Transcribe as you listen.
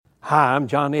Hi, I'm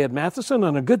John Ed Matheson,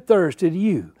 and a good Thursday to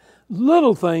you.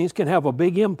 Little things can have a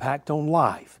big impact on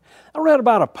life. I read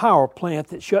about a power plant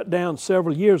that shut down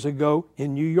several years ago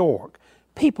in New York.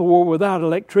 People were without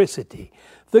electricity.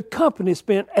 The company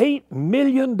spent $8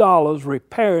 million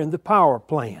repairing the power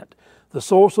plant. The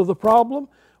source of the problem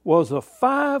was a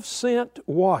 5-cent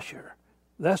washer.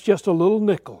 That's just a little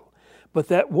nickel. But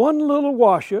that one little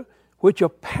washer, which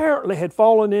apparently had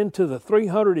fallen into the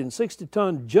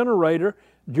 360-ton generator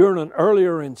during an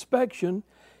earlier inspection,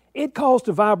 it caused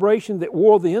a vibration that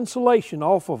wore the insulation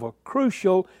off of a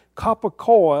crucial copper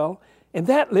coil, and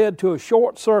that led to a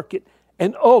short circuit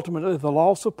and ultimately the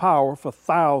loss of power for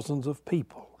thousands of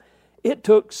people. It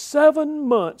took 7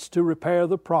 months to repair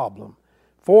the problem.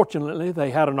 Fortunately,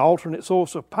 they had an alternate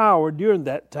source of power during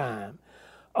that time.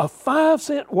 A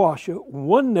 5-cent washer,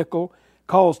 one nickel,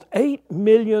 caused $8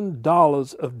 million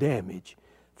of damage.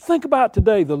 Think about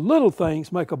today, the little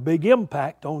things make a big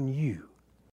impact on you.